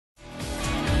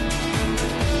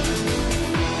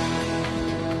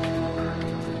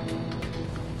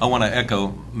I want to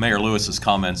echo Mayor Lewis's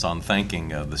comments on thanking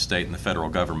the state and the federal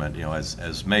government. You know,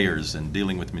 as mayors and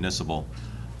dealing with municipal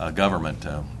government,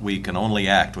 we can only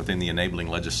act within the enabling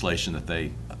legislation that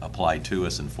they apply to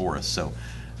us and for us. So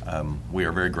we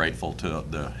are very grateful to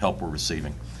the help we're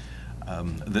receiving.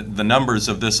 The numbers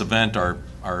of this event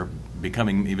are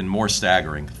becoming even more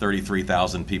staggering.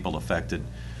 33,000 people affected,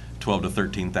 12 to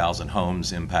 13,000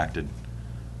 homes impacted,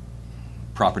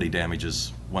 property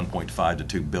damages $1.5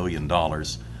 to $2 billion.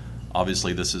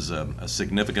 Obviously, this is a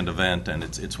significant event, and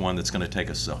it's one that's going to take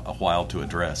us a while to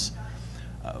address.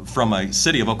 From a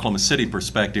City of Oklahoma City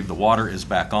perspective, the water is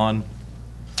back on.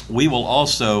 We will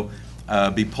also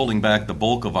be pulling back the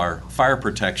bulk of our fire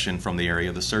protection from the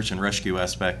area. The search and rescue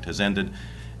aspect has ended,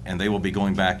 and they will be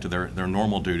going back to their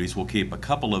normal duties. We'll keep a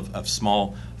couple of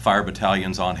small fire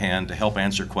battalions on hand to help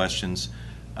answer questions,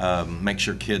 make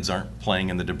sure kids aren't playing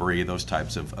in the debris, those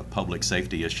types of public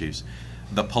safety issues.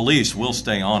 The police will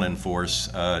stay on in force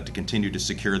to continue to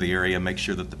secure the area, make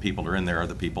sure that the people who are in there are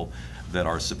the people that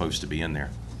are supposed to be in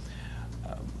there.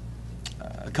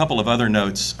 A couple of other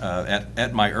notes.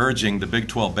 At my urging, the Big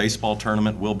 12 baseball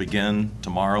tournament will begin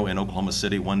tomorrow in Oklahoma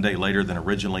City, one day later than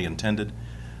originally intended.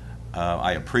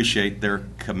 I appreciate their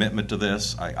commitment to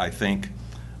this. I think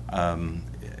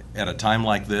at a time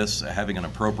like this, having an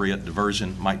appropriate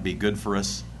diversion might be good for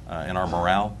us and our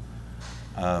morale.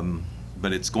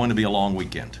 But it's going to be a long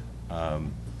weekend.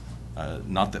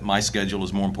 Not that my schedule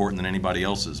is more important than anybody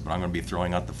else's, but I'm going to be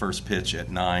throwing out the first pitch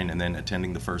at 9 and then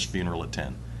attending the first funeral at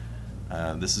 10.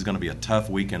 This is going to be a tough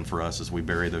weekend for us as we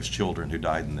bury those children who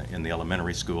died in the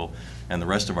elementary school and the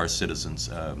rest of our citizens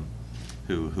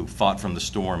who fought from the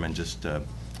storm and just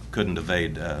couldn't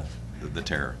evade the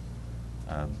terror.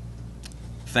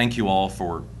 Thank you all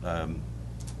for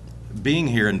being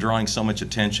here and drawing so much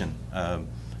attention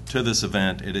to this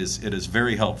event. It is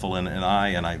very helpful, and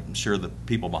I'm sure the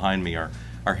people behind me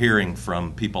are hearing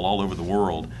from people all over the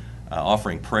world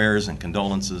offering prayers and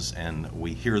condolences, and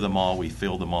we hear them all, we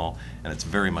feel them all, and it's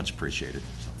very much appreciated.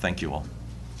 So thank you all.